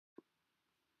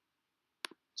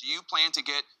Do you plan to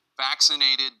get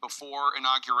vaccinated before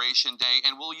Inauguration Day,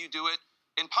 and will you do it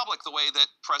in public the way that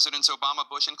Presidents Obama,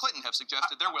 Bush, and Clinton have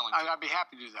suggested they're willing to? I'd be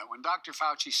happy to do that. When Dr.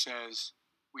 Fauci says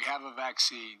we have a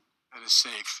vaccine that is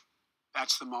safe,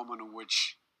 that's the moment in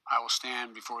which I will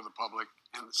stand before the public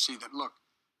and see that, look,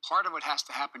 part of what has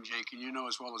to happen, Jake, and you know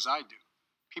as well as I do,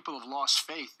 people have lost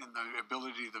faith in the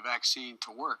ability of the vaccine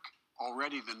to work.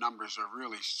 Already the numbers are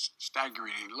really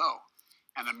staggeringly low.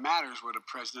 And it matters what a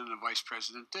president and a vice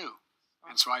president do.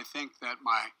 And so I think that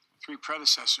my three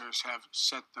predecessors have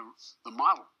set the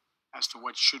model as to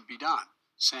what should be done,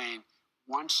 saying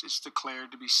once it's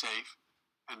declared to be safe,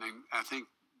 and then I think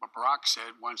what Barack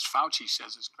said, once Fauci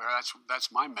says it's clear,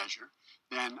 that's my measure,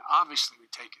 then obviously we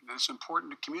take it. And it's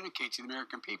important to communicate to the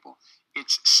American people,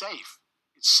 it's safe.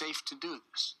 It's safe to do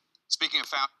this. Speaking of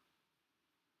Fauci.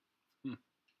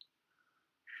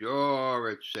 Sure,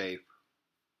 it's safe.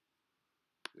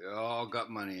 They all got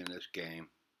money in this game.